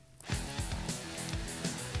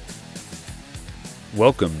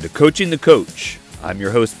Welcome to Coaching the Coach. I'm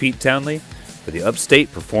your host, Pete Townley, for the Upstate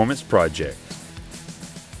Performance Project.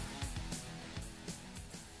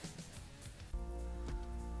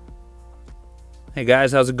 Hey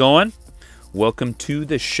guys, how's it going? Welcome to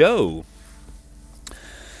the show.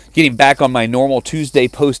 Getting back on my normal Tuesday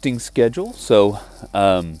posting schedule, so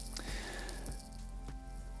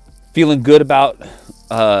feeling good about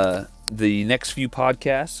the next few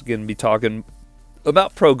podcasts. Going to be talking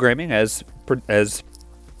about programming as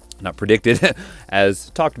not predicted, as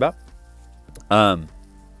talked about.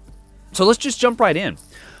 So let's just jump right in.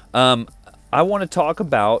 I want to talk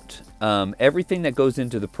about everything that goes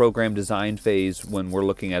into the program design phase when we're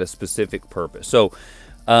looking at a specific purpose. So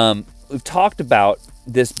we've talked about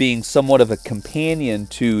this being somewhat of a companion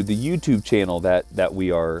to the YouTube channel that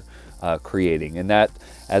we are creating. And that,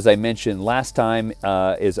 as I mentioned last time,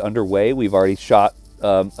 is underway. We've already shot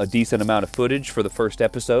a decent amount of footage for the first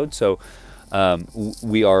episode. So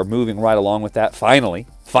we are moving right along with that, finally.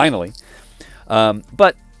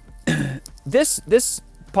 But this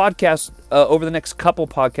podcast, over the next couple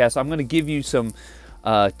podcasts, I'm going to give you some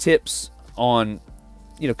tips on,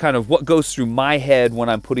 kind of what goes through my head when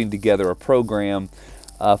I'm putting together a program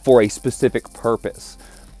for a specific purpose.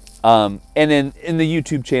 And then in the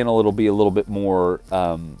YouTube channel, it'll be a little bit more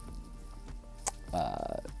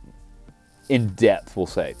in depth, we'll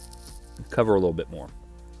say. Cover a little bit more.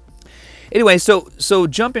 Anyway, so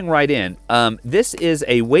jumping right in, this is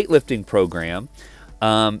a weightlifting program.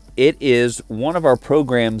 It is one of our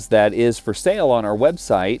programs that is for sale on our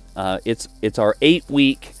website. It's our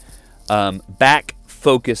 8-week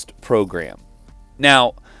back-focused program.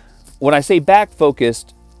 Now, when I say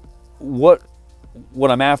back-focused, what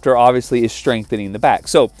I'm after, obviously, is strengthening the back.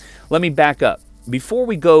 So let me back up. Before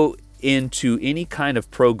we go into any kind of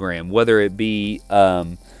program, whether it be,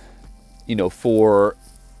 for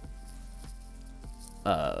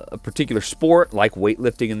a particular sport, like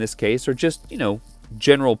weightlifting in this case, or just,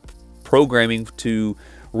 general programming to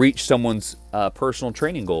reach someone's personal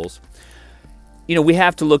training goals, we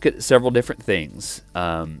have to look at several different things.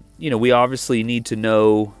 We obviously need to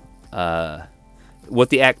know what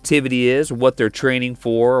the activity is, what they're training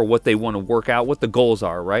for, or what they want to work out, what the goals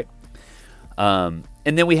are, right? And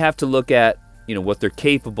then we have to look at, what they're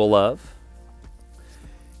capable of.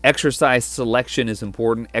 Exercise selection is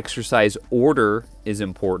important. Exercise order is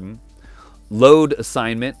important. Load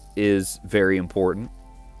assignment is very important.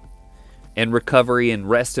 And recovery and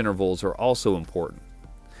rest intervals are also important.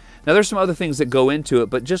 Now, there's some other things that go into it,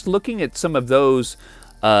 but just looking at some of those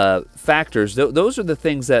factors, those are the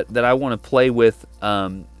things that I want to play with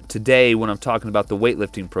today when I'm talking about the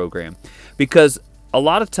weightlifting program. Because a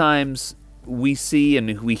lot of times we see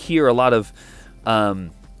and we hear a lot of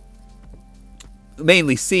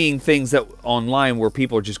mainly seeing things that online where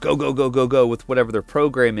people are just go with whatever their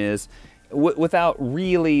program is, without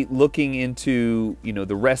really looking into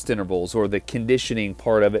the rest intervals or the conditioning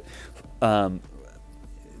part of it,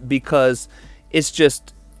 because it's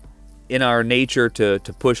just in our nature to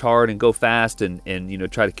push hard and go fast and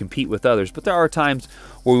try to compete with others. But there are times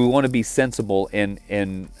where we want to be sensible,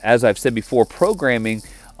 and as I've said before, programming,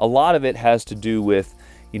 a lot of it has to do with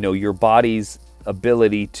your body's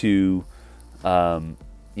ability to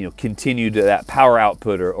continue to that power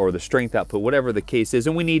output or the strength output, whatever the case is,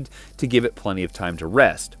 and we need to give it plenty of time to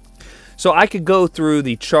rest. So I could go through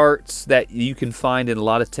the charts that you can find in a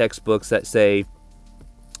lot of textbooks that say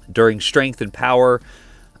during strength and power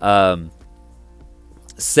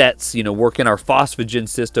sets, working our phosphagen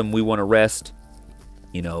system, we want to rest,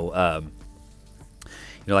 like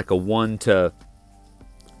a 1 to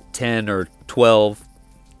 10 or 12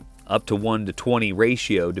 up to 1 to 20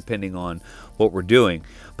 ratio, depending on what we're doing.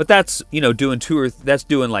 But that's,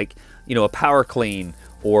 doing like, a power clean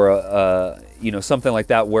or, something like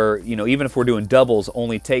that where, even if we're doing doubles,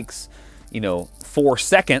 only takes, 4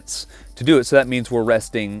 seconds to do it. So that means we're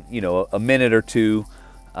resting, a minute or two,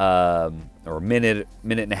 or a minute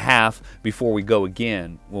and a half before we go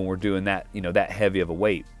again when we're doing that, that heavy of a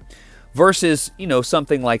weight. Versus,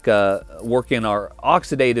 something like working our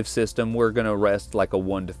oxidative system, we're going to rest like a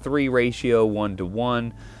 1 to 3 ratio, 1 to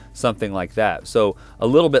 1, something like that. So a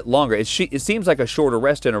little bit longer. It seems like a shorter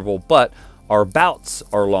rest interval, but our bouts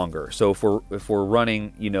are longer. So if we're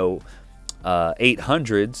running,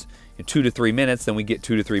 800s in 2 to 3 minutes, then we get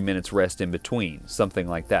 2 to 3 minutes rest in between, something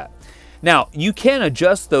like that. Now, you can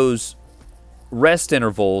adjust those rest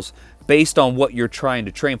intervals based on what you're trying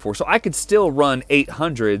to train for. So I could still run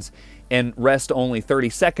 800s and rest only 30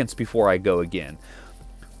 seconds before I go again.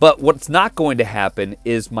 But what's not going to happen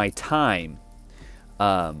is my time.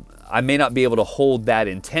 I may not be able to hold that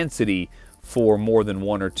intensity for more than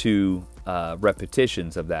 1 or 2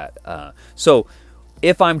 repetitions of that. So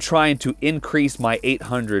if I'm trying to increase my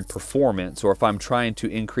 800 performance, or if I'm trying to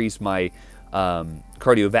increase my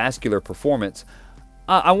cardiovascular performance,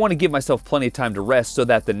 I want to give myself plenty of time to rest so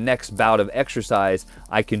that the next bout of exercise,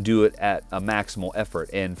 I can do it at a maximal effort,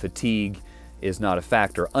 and fatigue is not a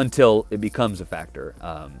factor until it becomes a factor.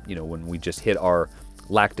 When we just hit our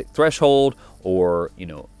lactic threshold, or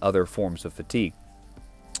other forms of fatigue.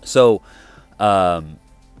 So the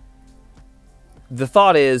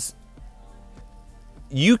thought is,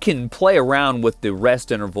 you can play around with the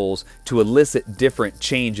rest intervals to elicit different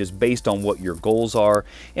changes based on what your goals are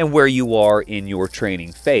and where you are in your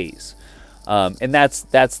training phase. And that's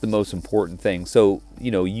the most important thing. So,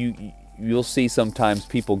 you'll see sometimes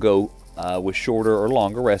people go with shorter or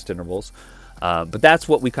longer rest intervals. But that's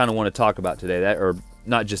what we kind of want to talk about today. Or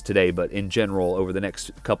not just today, but in general over the next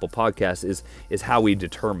couple podcasts is how we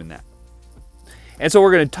determine that. And so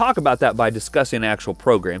we're going to talk about that by discussing an actual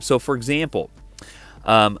program. So for example,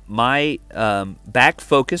 my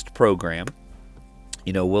back-focused program,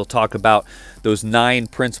 we'll talk about those 9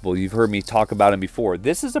 principles. You've heard me talk about them before.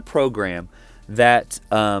 This is a program that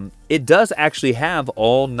it does actually have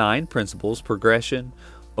all 9 principles: progression,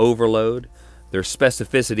 overload, there's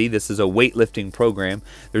specificity. This is a weightlifting program.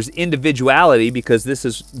 There's individuality, because this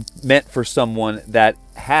is meant for someone that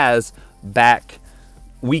has back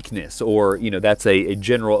weakness, or that's a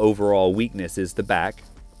general overall weakness, is the back.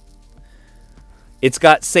 It's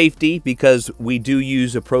got safety, because we do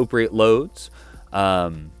use appropriate loads,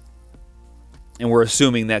 and we're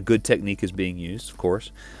assuming that good technique is being used, of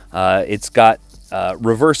course. It's got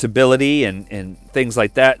reversibility and things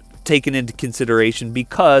like that taken into consideration,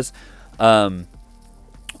 because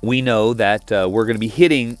we know that we're going to be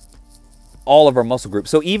hitting all of our muscle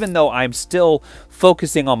groups. So even though I'm still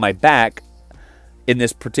focusing on my back in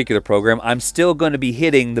this particular program, I'm still going to be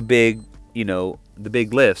hitting the big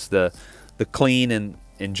lifts, the clean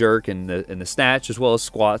and jerk and the snatch, as well as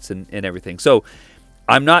squats and everything. So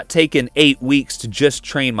I'm not taking 8 weeks to just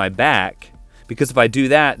train my back, because if I do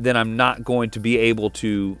that, then I'm not going to be able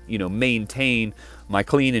to maintain my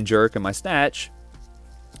clean and jerk and my snatch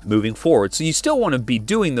moving forward. So you still want to be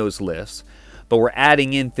doing those lifts, but we're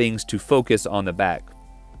adding in things to focus on the back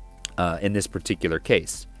in this particular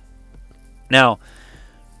case. Now,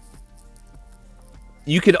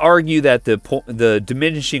 you could argue that the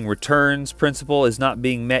diminishing returns principle is not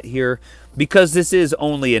being met here, because this is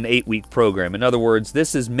only an 8-week program. In other words,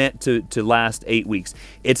 this is meant to last 8 weeks.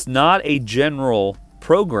 It's not a general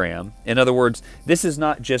program. In other words, this is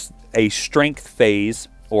not just a strength phase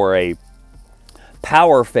or a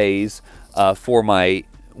power phase for my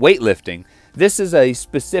weightlifting. This is a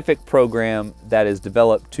specific program that is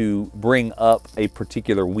developed to bring up a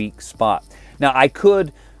particular weak spot. Now, I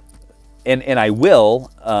could, and I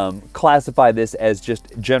will, classify this as just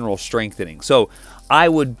general strengthening. So I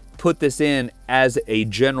would put this in as a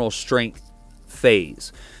general strength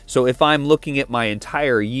phase. So if I'm looking at my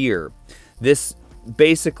entire year, this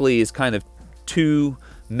basically is kind of 2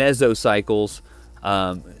 mesocycles.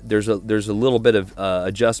 There's a little bit of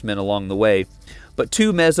adjustment along the way, but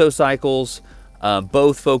 2 mesocycles,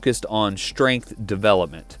 both focused on strength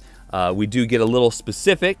development. We do get a little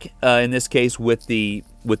specific in this case with the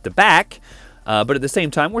back, but at the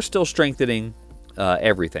same time we're still strengthening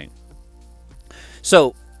everything.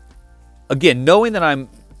 So again, knowing that I'm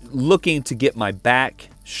looking to get my back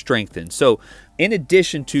strengthened. So in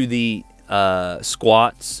addition to the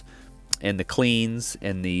squats and the cleans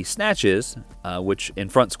and the snatches, which in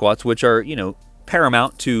front squats, which are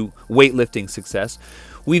paramount to weightlifting success,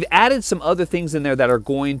 we've added some other things in there that are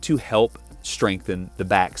going to help strengthen the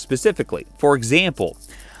back specifically. For example,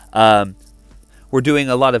 we're doing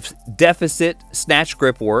a lot of deficit snatch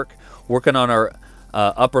grip work, working on our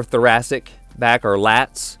upper thoracic back, our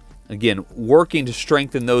lats. Again, working to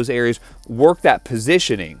strengthen those areas, work that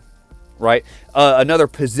positioning, right? Another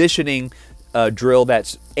positioning drill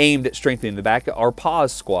that's aimed at strengthening the back are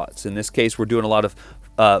pause squats. In this case, we're doing a lot of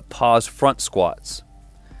pause front squats.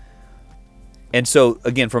 And so,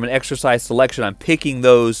 again, from an exercise selection, I'm picking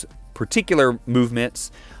those particular movements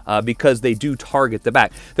because they do target the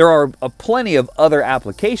back. There are plenty of other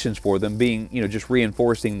applications for them, being just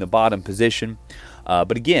reinforcing the bottom position.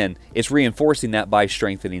 But again, it's reinforcing that by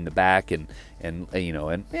strengthening the back and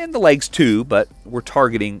the legs too. But we're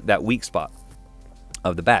targeting that weak spot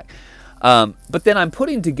of the back. But then I'm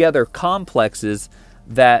putting together complexes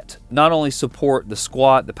that not only support the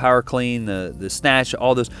squat, the power clean, the snatch,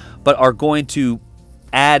 all those, but are going to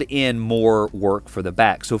add in more work for the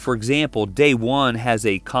back. So for example, day 1 has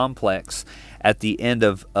a complex at the end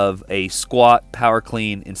of a squat, power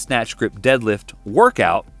clean, and snatch grip deadlift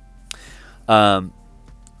workout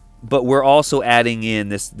But we're also adding in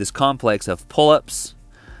this complex of pull-ups,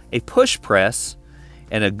 a push press,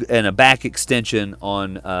 and a back extension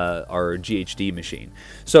on our GHD machine.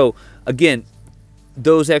 So again,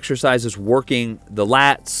 those exercises working the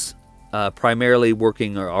lats, primarily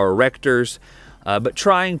working our erectors, but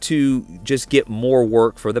trying to just get more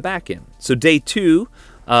work for the back end. So day 2,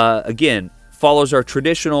 again, follows our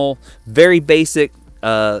traditional, very basic,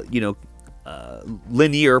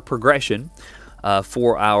 linear progression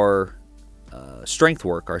for our strength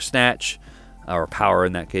work, our snatch, or power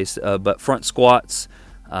in that case, but front squats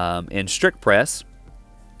and strict press.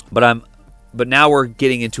 But now we're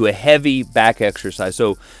getting into a heavy back exercise.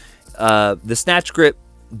 So the snatch grip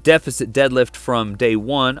deficit deadlift from day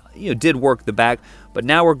 1, did work the back, but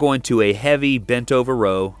now we're going to a heavy bent over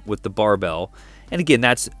row with the barbell. And again,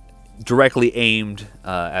 that's directly aimed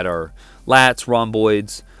at our lats,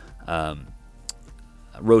 rhomboids,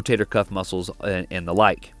 rotator cuff muscles, and the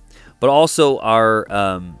like. But also our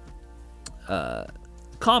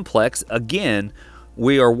complex, again,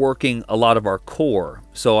 we are working a lot of our core.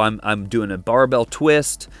 So I'm doing a barbell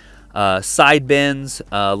twist, side bends,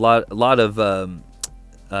 a lot of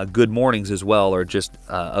good mornings as well, or just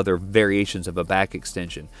other variations of a back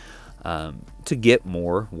extension to get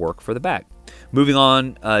more work for the back. Moving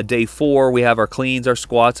on, day 4, we have our cleans, our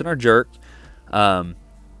squats, and our jerks. And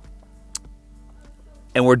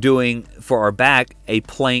we're doing, for our back, a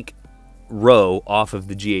plank row off of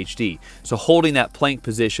the GHD. So holding that plank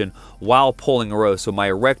position while pulling a row. So my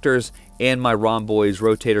erectors and my rhomboids,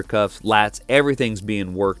 rotator cuffs, lats, everything's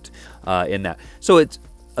being worked in that. So it's,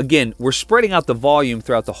 again, we're spreading out the volume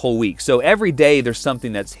throughout the whole week. So every day there's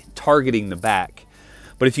something that's targeting the back.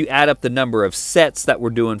 But if you add up the number of sets that we're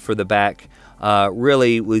doing for the back,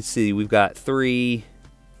 really, let's see, we've got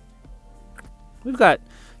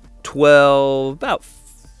 12, about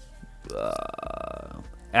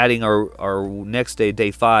adding our next day, day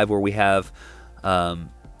 5, where we have a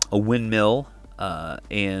windmill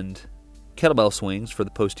and kettlebell swings for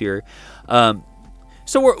the posterior.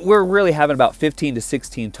 So we're really having about 15 to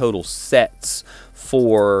 16 total sets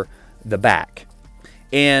for the back.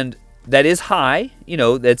 And that is high,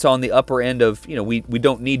 that's on the upper end of, we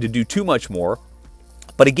don't need to do too much more.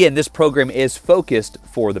 But again, this program is focused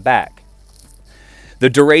for the back. The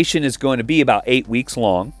duration is going to be about 8 weeks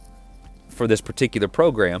long for this particular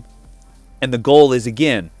program. And the goal is,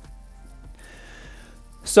 again,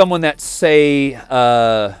 someone that, say,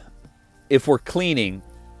 if we're cleaning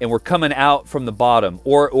and we're coming out from the bottom,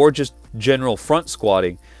 or just general front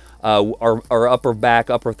squatting, our upper back,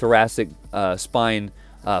 upper thoracic spine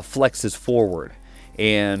flexes forward.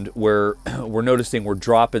 And we're noticing we're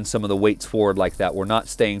dropping some of the weights forward like that. We're not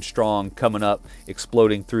staying strong, coming up,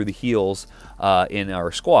 exploding through the heels in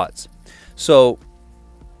our squats. So,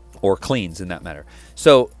 or cleans in that matter.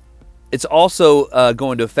 So it's also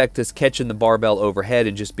going to affect us catching the barbell overhead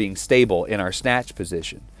and just being stable in our snatch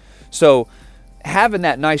position. So having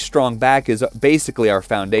that nice strong back is basically our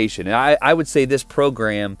foundation. And I would say this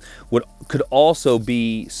program could also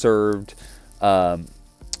be served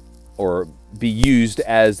or be used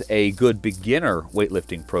as a good beginner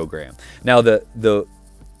weightlifting program. Now the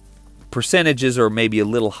percentages are maybe a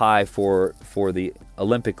little high for the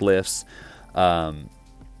Olympic lifts,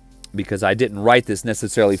 because I didn't write this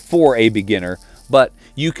necessarily for a beginner, but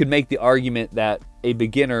you could make the argument that a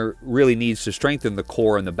beginner really needs to strengthen the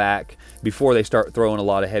core and the back before they start throwing a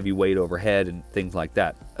lot of heavy weight overhead and things like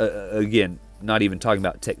that. Again, not even talking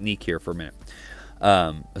about technique here for a minute,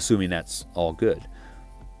 assuming that's all good.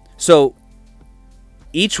 So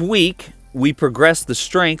each week we progress the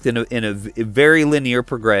strength in a very linear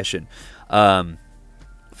progression.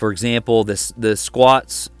 For example, the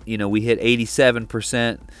squats, we hit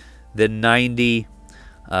 87%, then 90,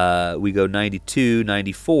 we go 92,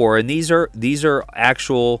 94, and these are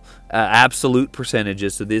actual absolute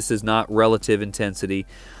percentages. So this is not relative intensity.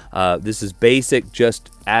 This is basic, just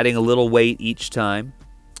adding a little weight each time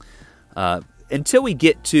until we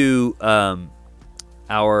get to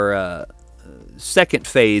our second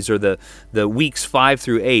phase, or the weeks 5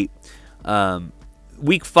 through 8.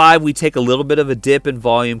 Week 5, we take a little bit of a dip in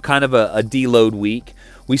volume, kind of a deload week.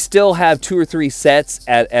 We still have 2 or 3 sets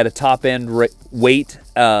at a top end weight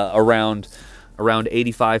around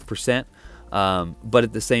 85%, but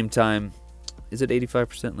at the same time, is it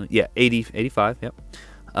 85%? Yeah, 85. Yep.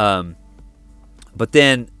 But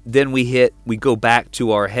then we go back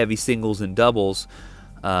to our heavy singles and doubles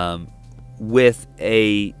with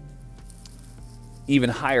a even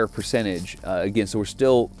higher percentage again. So we're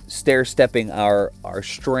still stair-stepping our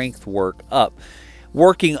strength work up,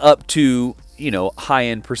 working up to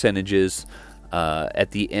high-end percentages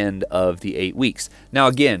at the end of the 8 weeks. Now,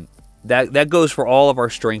 again, that goes for all of our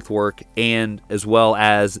strength work and as well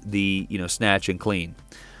as the snatch and clean.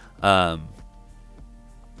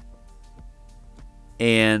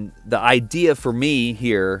 And the idea for me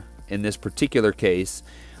here in this particular case,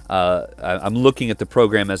 I'm looking at the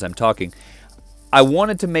program as I'm talking. I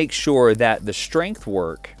wanted to make sure that the strength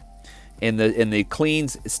work and the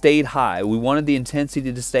cleans stayed high. We wanted the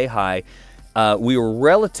intensity to stay high. We were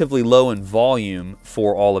relatively low in volume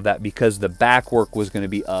for all of that because the back work was going to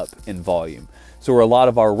be up in volume. So a lot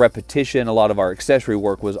of our repetition, a lot of our accessory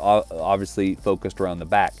work was obviously focused around the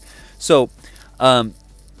back. So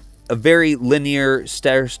a very linear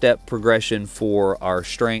stair-step progression for our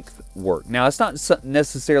strength work. Now, it's not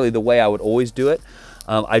necessarily the way I would always do it.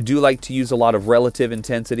 I do like to use a lot of relative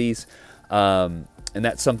intensities, and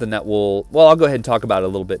that's something that I'll go ahead and talk about it a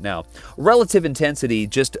little bit now. Relative intensity,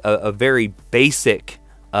 just a very basic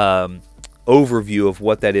overview of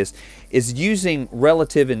what that is using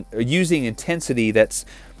using intensity that's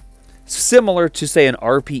similar to, say, an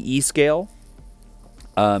RPE scale.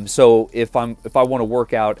 So if I want to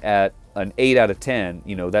work out at an 8 out of 10,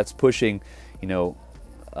 that's pushing, an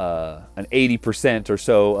 80% or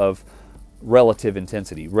so of relative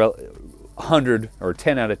intensity. 100 or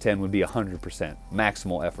 10 out of 10 would be 100%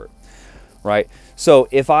 maximal effort, right? So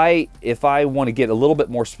if I want to get a little bit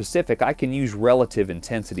more specific, I can use relative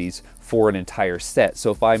intensities for an entire set. So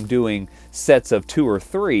if I'm doing sets of 2 or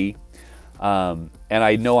 3, and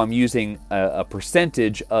I know I'm using a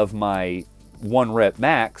percentage of my 1 rep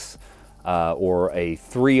max, or a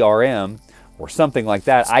 3 RM or something like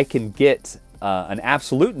that, I can get an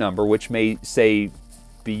absolute number, which may say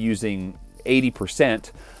be using 80%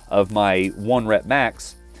 of my 1 rep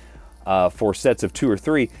max for sets of 2 or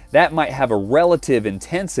 3. That might have a relative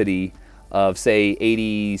intensity of, say,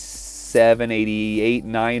 87, 88,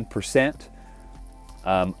 9%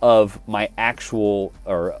 of my actual,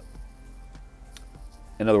 or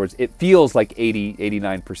in other words, it feels like 80,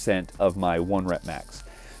 89% of my 1 rep max.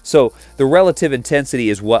 So the relative intensity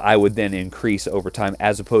is what I would then increase over time,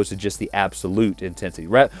 as opposed to just the absolute intensity.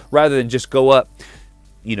 Rather than just go up,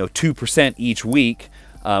 2% each week,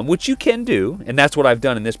 which you can do, and that's what I've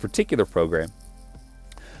done in this particular program.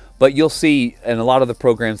 But you'll see in a lot of the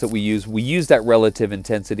programs that we use that relative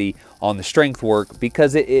intensity on the strength work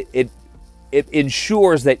because it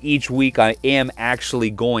ensures that each week I am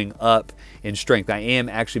actually going up in strength. I am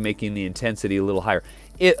actually making the intensity a little higher.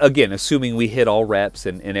 Again, assuming we hit all reps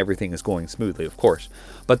and everything is going smoothly, of course.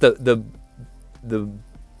 But the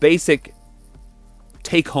basic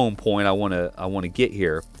take-home point I want to get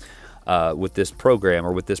here with this program,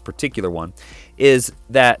 or with this particular one, is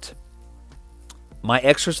that my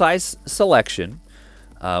exercise selection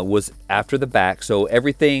was after the back. So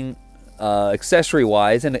everything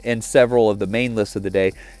accessory-wise and several of the main lists of the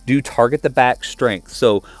day do target the back strength.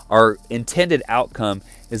 So our intended outcome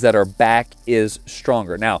is that our back is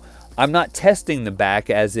stronger. Now, I'm not testing the back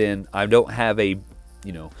as in I don't have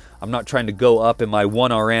I'm not trying to go up in my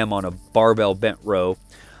 1 RM on a barbell bent row.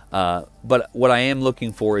 But what I am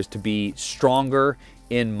looking for is to be stronger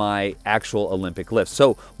in my actual Olympic lifts.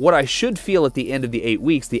 So what I should feel at the end of the 8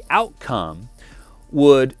 weeks, the outcome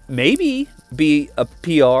would maybe be a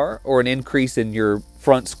PR or an increase in your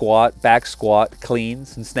front squat, back squat,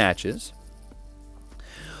 cleans, and snatches,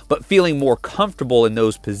 but feeling more comfortable in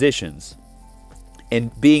those positions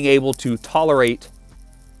and being able to tolerate,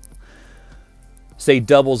 say,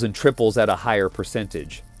 doubles and triples at a higher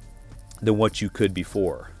percentage than what you could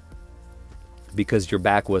before because your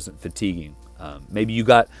back wasn't fatiguing. Maybe you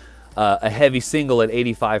got a heavy single at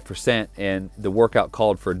 85% and the workout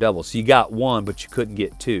called for a double. So you got 1, but you couldn't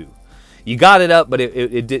get 2. You got it up, but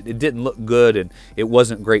it didn't look good and it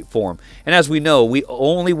wasn't great form. And as we know, we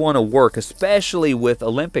only want to work, especially with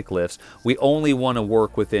Olympic lifts, we only want to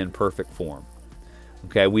work within perfect form.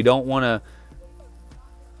 Okay, we don't want to,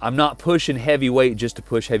 I'm not pushing heavy weight just to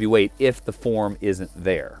push heavy weight if the form isn't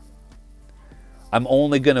there. I'm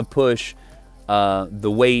only going to push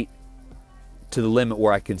the weight to the limit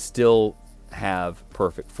where I can still have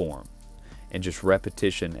perfect form and just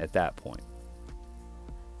repetition at that point.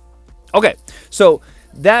 Okay, so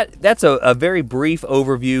that's a very brief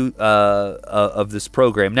overview of this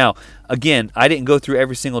program. Now, again, I didn't go through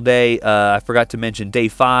every single day. I forgot to mention day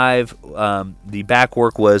 5, the back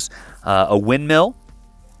work was a windmill.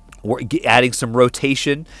 We're adding some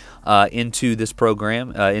rotation into this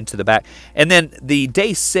program, into the back. And then the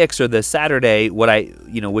day 6, or the Saturday,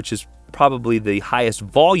 which is probably the highest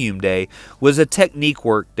volume day, was a technique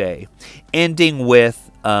work day, ending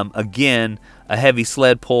with, again, a heavy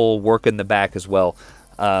sled pull, work in the back as well.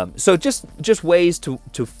 So just ways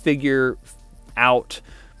to figure out,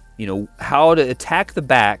 how to attack the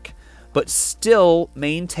back, but still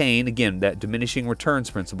maintain, again, that diminishing returns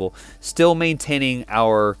principle, still maintaining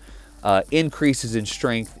our increases in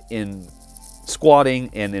strength in squatting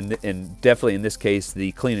and definitely in this case,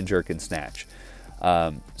 the clean and jerk and snatch.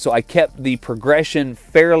 So I kept the progression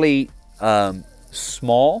fairly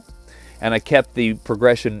small, and I kept the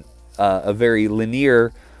progression a very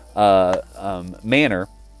linear manner,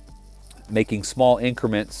 making small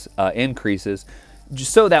increments, increases,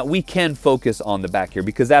 just so that we can focus on the back here,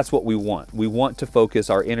 because that's what we want. We want to focus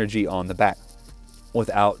our energy on the back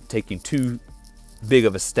without taking too big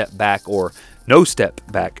of a step back or no step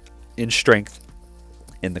back in strength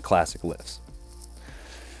in the classic lifts.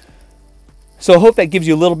 So I hope that gives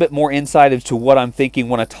you a little bit more insight into what I'm thinking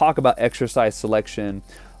when I talk about exercise selection.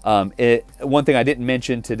 One thing I didn't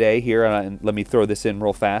mention today here, and let me throw this in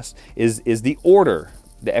real fast, is the order,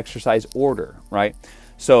 the exercise order, right?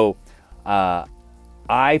 So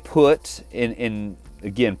I put in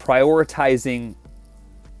again, prioritizing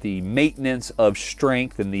the maintenance of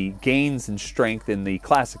strength and the gains in strength in the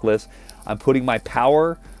classic lifts. I'm putting my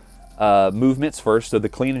power movements first, so the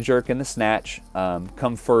clean and jerk and the snatch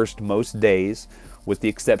come first most days, with the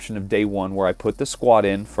exception of day one where I put the squat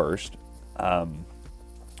in first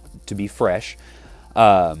to be fresh.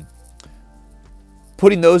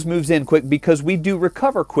 Putting those moves in quick because we do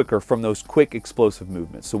recover quicker from those quick explosive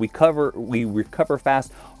movements. So we recover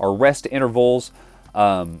fast. Our rest intervals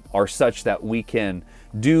are such that we can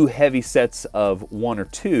do heavy sets of 1 or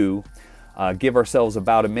 2, give ourselves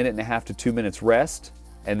about 1.5 to 2 minutes rest,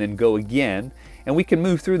 and then go again. And we can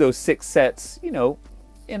move through those 6 sets,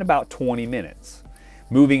 in about 20 minutes.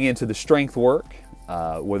 Moving into the strength work,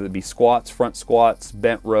 whether it be squats, front squats,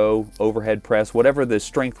 bent row, overhead press, whatever the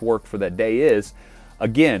strength work for that day is,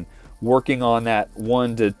 again, working on that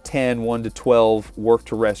 1 to 10, 1 to 12 work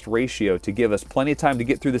to rest ratio to give us plenty of time to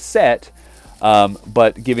get through the set,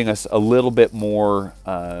 but giving us a little bit more,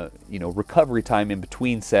 recovery time in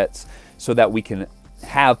between sets so that we can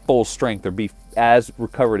have full strength or be as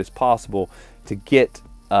recovered as possible to get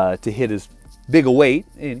to hit as big a weight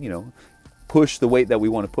and, push the weight that we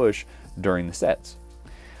want to push during the sets.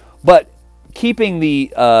 But keeping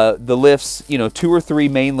the lifts, 2 or 3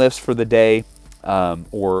 main lifts for the day,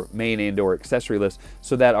 or main and or accessory lifts,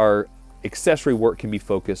 so that our accessory work can be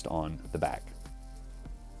focused on the back.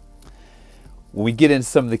 When we get into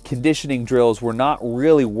some of the conditioning drills, we're not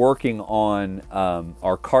really working on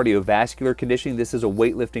our cardiovascular conditioning. This is a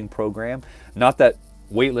weightlifting program. Not that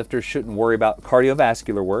weightlifters shouldn't worry about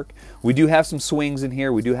cardiovascular work. We do have some swings in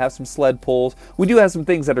here. We do have some sled pulls. We do have some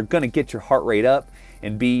things that are going to get your heart rate up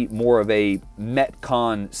and be more of a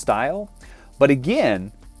Metcon style. But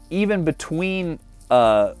again, even between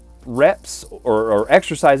reps or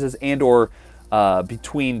exercises and or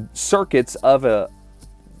between circuits of a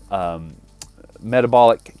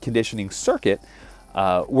metabolic conditioning circuit,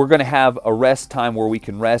 we're going to have a rest time where we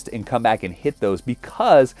can rest and come back and hit those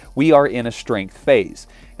because we are in a strength phase.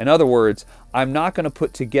 In other words, I'm not going to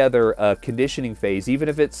put together a conditioning phase, even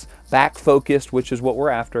if it's back focused, which is what we're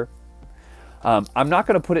after. I'm not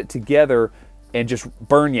going to put it together and just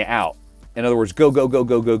burn you out. In other words,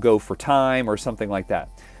 go for time or something like that.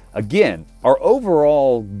 Again, our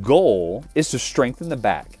overall goal is to strengthen the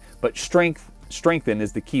back, but strengthen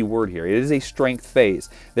is the key word here. It is a strength phase.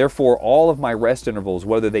 Therefore, all of my rest intervals,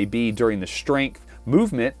 whether they be during the strength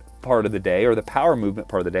movement part of the day or the power movement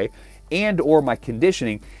part of the day, and or my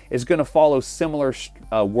conditioning, is going to follow similar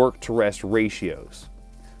work to rest ratios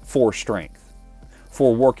for strength,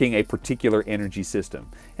 for working a particular energy system.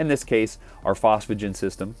 In this case, our phosphagen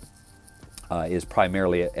system is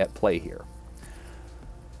primarily at play here.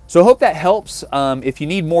 So I hope that helps. If you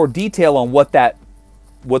need more detail on what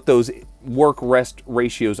those work-rest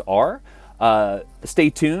ratios are, stay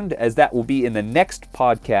tuned, as that will be in the next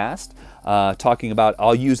podcast, talking about,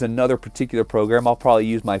 I'll use another particular program. I'll probably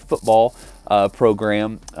use my football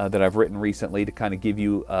program that I've written recently to kind of give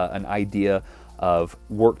you an idea of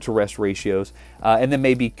work-to-rest ratios, and then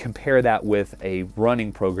maybe compare that with a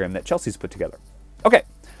running program that Chelsea's put together. Okay,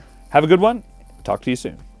 have a good one. Talk to you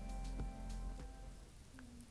soon.